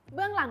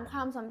หลังค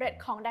วามสำเร็จ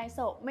ของ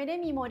Daiso ไม่ได้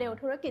มีโมเดล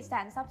ธุรกิจแส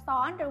นซับซ้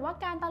อนหรือว่า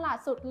การตลาด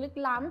สุดลึก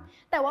ล้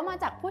ำแต่ว่ามา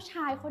จากผู้ช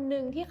ายคนห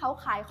นึ่งที่เขา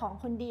ขายของ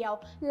คนเดียว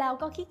แล้ว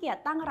ก็ขี้เกียจ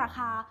ตั้งราค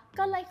า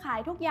ก็เลยขาย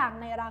ทุกอย่าง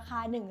ในราคา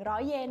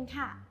100เยน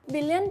ค่ะ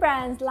Billion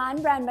Brands ล้าน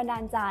แบรนด์บันดา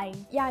ลใจ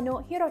ยาโน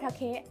ะฮิโรทาเ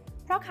คะ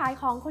เพราะขาย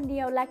ของคนเดี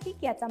ยวและขี้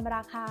เกียจจำร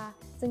าคา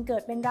จึงเกิ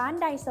ดเป็นร้าน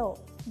Daiso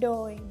โด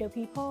ย The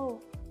People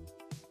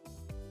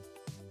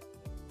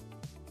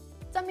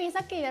จะมี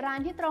สักกี่ร้าน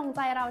ที่ตรงใจ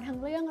เราทั้ง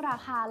เรื่องรา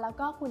คาแล้ว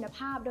ก็คุณภ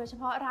าพโดยเฉ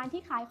พาะร้าน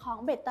ที่ขายของ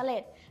เบ็ดเตล็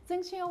ดซึ่ง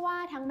เชื่อว่า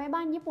ทั้งแม่บ้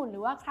านญี่ปุ่นหรื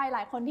อว่าใครหล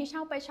ายคนที่เช่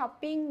าไปช้อป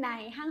ปิ้งใน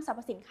ห้างสรรพ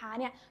สินค้า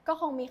เนี่ยก็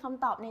คงมีค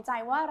ำตอบในใจ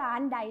ว่าร้า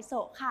นไดโซ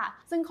ะค่ะ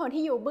ซึ่งคน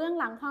ที่อยู่เบื้อง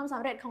หลังความส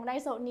ำเร็จของได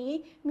โซะนี้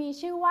มี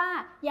ชื่อว่า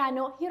ยาโน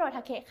ะฮิโรท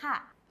าเคะค่ะ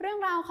เรื่อ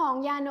งราวของ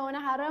ยาโนะน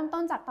ะคะเริ่ม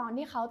ต้นจากตอน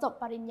ที่เขาจบ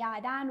ปริญญา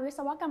ด้านวิศ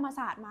วกรรมศ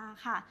าสตร์มา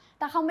ค่ะ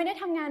แต่เขาไม่ได้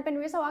ทำงานเป็น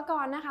วิศวก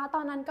รนะคะต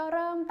อนนั้นก็เ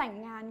ริ่มแต่ง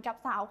งานกับ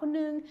สาวคน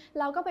นึงแ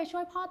ล้วก็ไปช่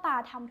วยพ่อตา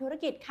ทำธุร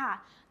กิจค่ะ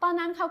ตอน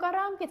นั้นเขาก็เ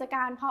ริ่มกิจก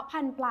ารเพาะพั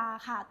นธุ์ปลา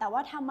ค่ะแต่ว่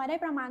าทำมาได้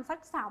ประมาณสัก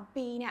3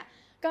 ปีเนี่ย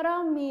ก็เ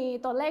ริ่มมี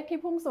ตัวเลขที่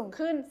พุ่งสูง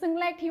ขึ้นซึ่ง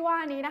เลขที่ว่า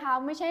นี้นะคะ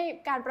ไม่ใช่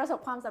การประสบ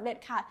ความสำเร็จ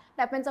ค่ะแ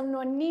ต่เป็นจำน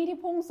วนหนี้ที่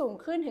พุ่งสูง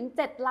ขึ้นถึง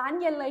7 ล้าน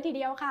เยนเลยทีเ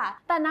ดียวค่ะ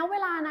แต่ณเว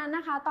ลานั้นน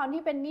ะคะตอน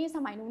ที่เป็นหนี้ส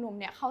มัยหนุ่มๆ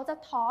เนี่ยเขาจะ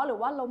ท้อหรือ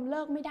ว่าล้มเ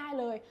ลิกไม่ได้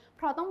เลยเ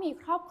พราะต้องมี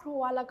ครอบครั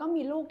วแล้วก็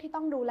มีลูกที่ต้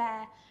องดูแล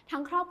ทั้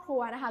งครอบครั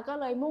วนะคะก็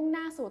เลยมุ่งห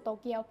น้าสู่โต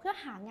เกียวเพื่อ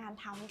หางาน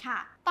ทำค่ะ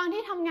ตอน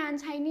ที่ทำงาน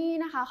ใช้หนี้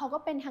นะคะเขาก็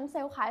เป็นทั้งเซล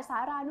ล์ขายสา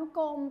รานุก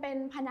รมเป็น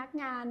พนัก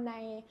งานใน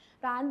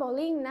ร้านโบว์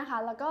ลิ่งนะคะ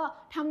แล้วก็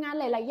ทำงาน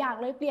หลายๆอย่าง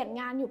เลยเปลี่ยน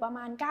งานอยู่ประม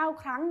าณ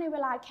9 ครั้งในเว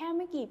ลาแค่ไ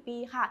ม่กี่ปี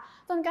ค่ะ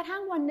จนกระทั่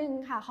งวันหนึ่ง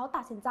ค่ะเขา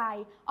ตัดสินใจ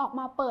ออก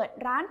มาเปิด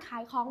ร้านขา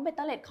ยของเบ็ดเ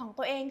ตล็ดของ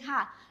ตัวเองค่ะ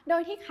โด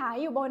ยที่ขาย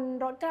อยู่บน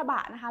รถกระบ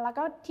ะนะคะแล้ว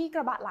ก็ที่ก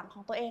ระบะหลังข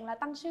องตัวเองและ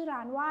ตั้งชื่อร้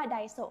านว่าได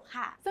โซะ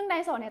ค่ะซึ่งได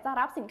โซะเนี่ยจะ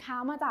รับสินค้า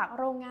มาจาก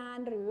โรงงาน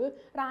หรือ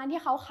ร้านที่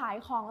เขาขาย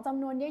ของจ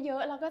ำนวนเยอ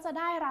ะๆแล้วก็จะ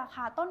ได้ราค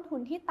าต้นทุ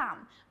นที่ต่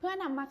ำเพื่อ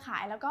นำมาขา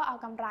ยแล้วก็เอา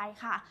กำไร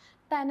ค่ะ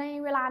แต่ใน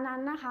เวลานั้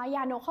นนะคะย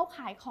าโนะเขาข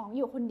ายของอ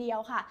ยู่คนเดียว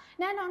ค่ะ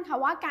แน่นอนค่ะ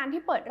ว่าการ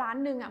ที่เปิดร้าน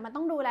หนึ่งมันต้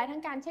องดูแลทั้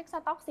งการเช็คส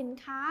ต็อกสิน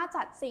ค้า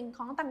จัดสิ่งข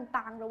อง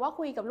ต่างๆหรือว่า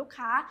คุยกับลูก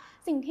ค้า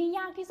สิ่งที่ย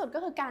ากที่สุดก็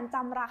คือการจ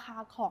ำราคา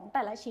ของแ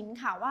ต่ละชิ้น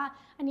ค่ะว่า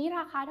อันนี้ร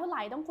าคาเท่าไห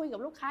ร่ต้องคุยกับ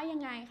ลูกค้ายั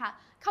งไงค่ะ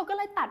เขาก็เ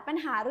ลยตัดปัญ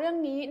หาเรื่อง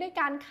นี้ด้วย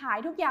การขาย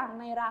ทุกอย่าง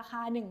ในราค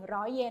า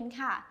100 เยน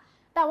ค่ะ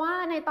แต่ว่า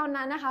ในตอน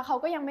นั้นนะคะเขา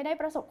ก็ยังไม่ได้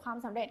ประสบความ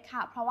สำเร็จค่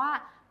ะเพราะว่า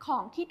ขอ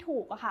งที่ถู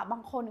กอะค่ะบา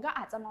งคนก็อ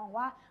าจจะมอง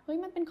ว่าเฮ้ย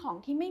มันเป็นของ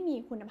ที่ไม่มี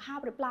คุณภาพ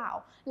หรือเปล่า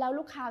แล้ว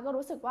ลูกค้าก็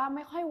รู้สึกว่าไ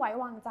ม่ค่อยไว้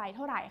วางใจเ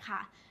ท่าไหร่ค่ะ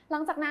หลั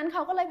งจากนั้นเข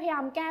าก็เลยพยายา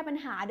มแก้ปัญ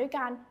หาด้วยก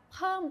ารเ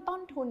พิ่มต้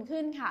นทุน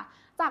ขึ้นค่ะ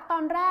จากตอ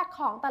นแรก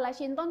ของแต่ละ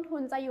ชิ้นต้นทุ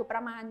นจะอยู่ปร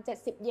ะมาณ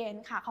70 เยน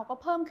ค่ะเขาก็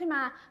เพิ่มขึ้นม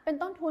าเป็น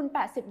ต้นทุน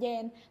80 เย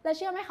นและเ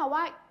ชื่อไหมคะว่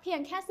าเพียง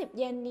แค่10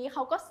 เยนนี้เข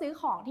าก็ซื้อ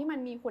ของที่มัน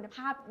มีคุณภ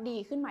าพดี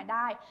ขึ้นมาไ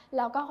ด้แ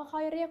ล้วก็ค่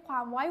อยๆเรียกควา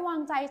มไว้วา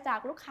งใจจาก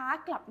ลูกค้า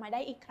กลับมาได้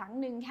อีกครั้ง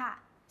หนึ่งค่ะ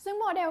ซึ่ง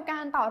โมเดลกา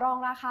รต่อรอง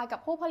ราคากับ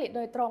ผู้ผลิตโ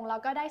ดยตรงแล้ว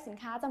ก็ได้สิน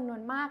ค้าจำนว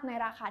นมากใน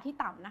ราคาที่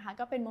ต่ำนะคะ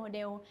ก็เป็นโมเด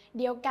ล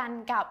เดียวกัน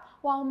กับ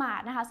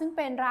Walmart นะคะซึ่งเ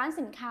ป็นร้าน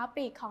สินค้าป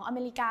ลีกของอเม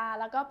ริกา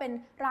แล้วก็เป็น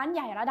ร้านให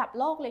ญ่ระดับ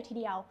โลกเลยที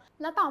เดียว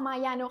และต่อมา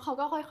ยาโนะเขา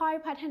ก็ค่อย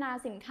ๆพัฒนา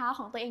สินค้าข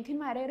องตัวเองขึ้น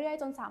มาเรื่อย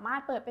ๆจนสามาร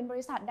ถเปิดเป็นบ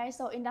ริษัท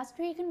Daiso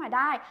Industry ขึ้นมาไ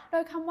ด้โด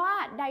ยคำว่า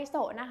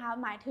Daiso นะคะ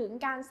หมายถึง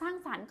การสร้าง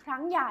สรรค์ครั้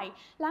งใหญ่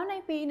แล้วใน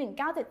ปี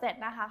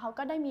1977นะคะเขา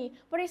ก็ได้มี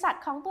บริษัท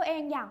ของตัวเอ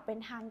งอย่างเป็น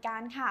ทางกา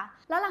รค่ะ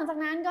แล้วหลังจาก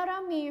นั้นก็เริ่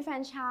มมีแฟร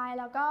นไชส์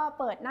แล้วก็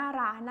เปิดหน้า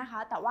ร้านนะคะ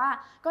แต่ว่า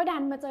ก็ดั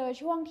นมาเจอ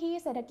ช่วงที่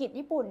เศรษฐกิจ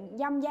ญี่ปุ่น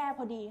ย่ำแย่พ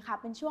อดีค่ะ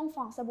เป็นช่วงฟ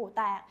องสบู่แ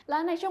ตกและ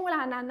ในช่วงเวล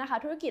านั้นนะคะ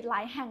ธุรกิจหล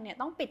ายแห่งเนี่ย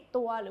ต้องปิด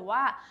ตัวหรือว่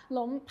า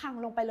ล้มพัง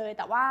ลงไปเลยแ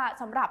ต่ว่า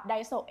สำหรับได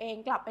โซะเอง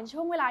กลับเป็นช่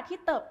วงเวลาที่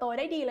เติบโตไ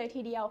ด้ดีเลย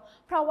ทีเดียว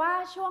เพราะว่า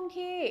ช่วง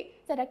ที่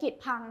เศรษฐกิจ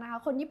พังนะคะ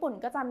คนญี่ปุ่น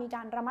ก็จะมีก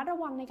ารระมัดระ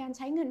วังในการใ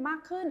ช้เงินมาก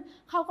ขึ้น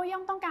เขาก็ย่อ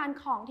มต้องการ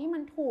ของที่มั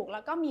นถูกแ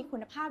ล้วก็มีคุ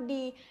ณภาพ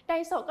ดีได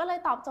โซะก็เลย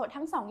ตอบโจทย์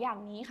ทั้ง2 อย่าง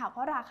นี้ค่ะเพร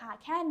าะราคา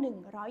แค่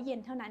100 เยน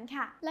เท่านั้น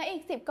ค่ะและอี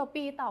ก10 กว่า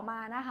ปีต่อมา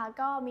นะคะ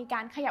ก็มีก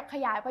ารขยับข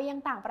ยายไปยัง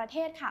ต่างประเท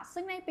ศค่ะ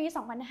ซึ่งในปี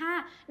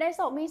 2005 ไดโซ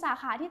ะมีสา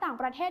ขาที่ต่าง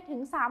ประเทศถึ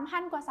ง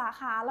 3,000 กว่าสา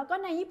ขาแล้วก็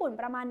ในญี่ปุ่น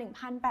ประมาณ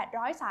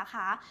 1,800 สาข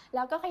าแ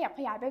ล้วก็ขยับข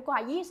ยายไปกว่า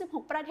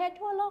26 ประเทศ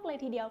ทั่วโลกเลย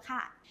ทีเดียวค่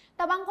ะแ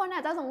ต่บางคนอ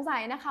าจจะสงสั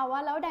ยนะคะว่า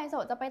แล้วไดโซ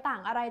ะจะไปต่า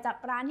งอะไรจาก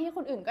ร้านที่ค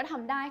นอื่นก็ท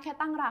ำได้แค่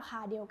ตั้งราคา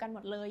เดียวกันหม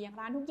ดเลยอย่าง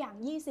ร้านทุกอย่าง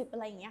20อะ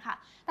ไรอย่างเงี้ยค่ะ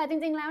แต่จ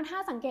ริงๆแล้วถ้า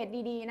สังเกต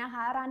ดีๆนะค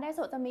ะร้านไดโซ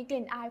ะจะมีก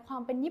ลิ่นอายควา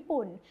มเป็นญี่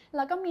ปุ่นแ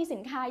ล้วก็มีสิ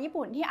นค้าญี่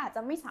ปุ่นที่อาจจ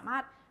ะไม่สามา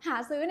รถหา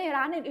ซื้อใน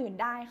ร้านอื่น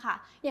ๆได้ค่ะ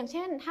อย่างเ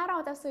ช่นถ้าเรา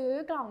จะซื้อ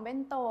กล่องเบน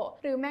โตะ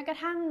หรือแม้กระ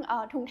ทั่ง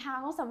ถุงเท้า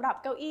สำหรับ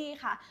เก้าอี้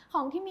ค่ะข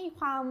องที่มีค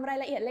วามราย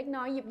ละเอียดเล็ก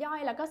น้อยยิบย่อย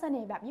แล้วก็เส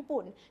น่ห์แบบญี่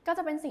ปุ่นก็จ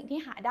ะเป็นสิ่งที่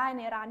หาได้ใ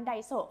นร้านได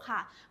โซะค่ะ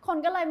คน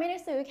ก็เลยไม่ได้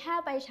ซื้อแค่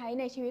ไปใช้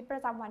ในชีวิตปร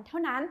ะจำวันเท่า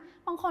นั้น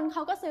บางคนเข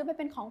าก็ซื้อไปเ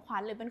ป็นของขวั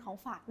ญหรือเป็นของ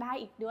ฝากได้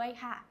อีกด้วย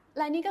ค่ะแ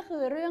ละนี่ก็คื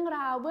อเรื่องร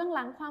าวเบื้องห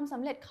ลังความส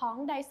ำเร็จของ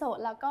ไดโซะ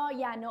แล้วก็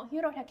ยาโนะฮิ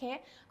โรทาเคะ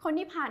คน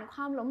ที่ผ่านคว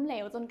ามล้มเหล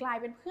วจนกลาย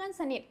เป็นเพื่อน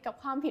สนิทกับ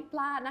ความผิดพล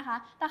าดนะคะ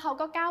แต่เขา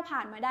ก็ก้าวผ่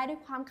านมาได้ด้วย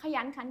ความข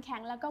ยันขันแข็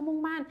งแล้วก็มุ่ง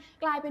มั่น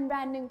กลายเป็นแบร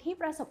นด์หนึ่งที่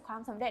ประสบควา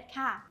มสำเร็จ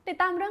ค่ะติด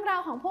ตามเรื่องรา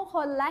วของผู้ค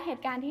นและเห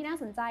ตุการณ์ที่น่า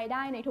สนใจไ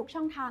ด้ในทุกช่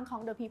องทางขอ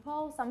ง The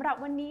People สำหรับ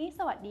วันนี้ส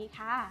วัสดี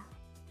ค่ะ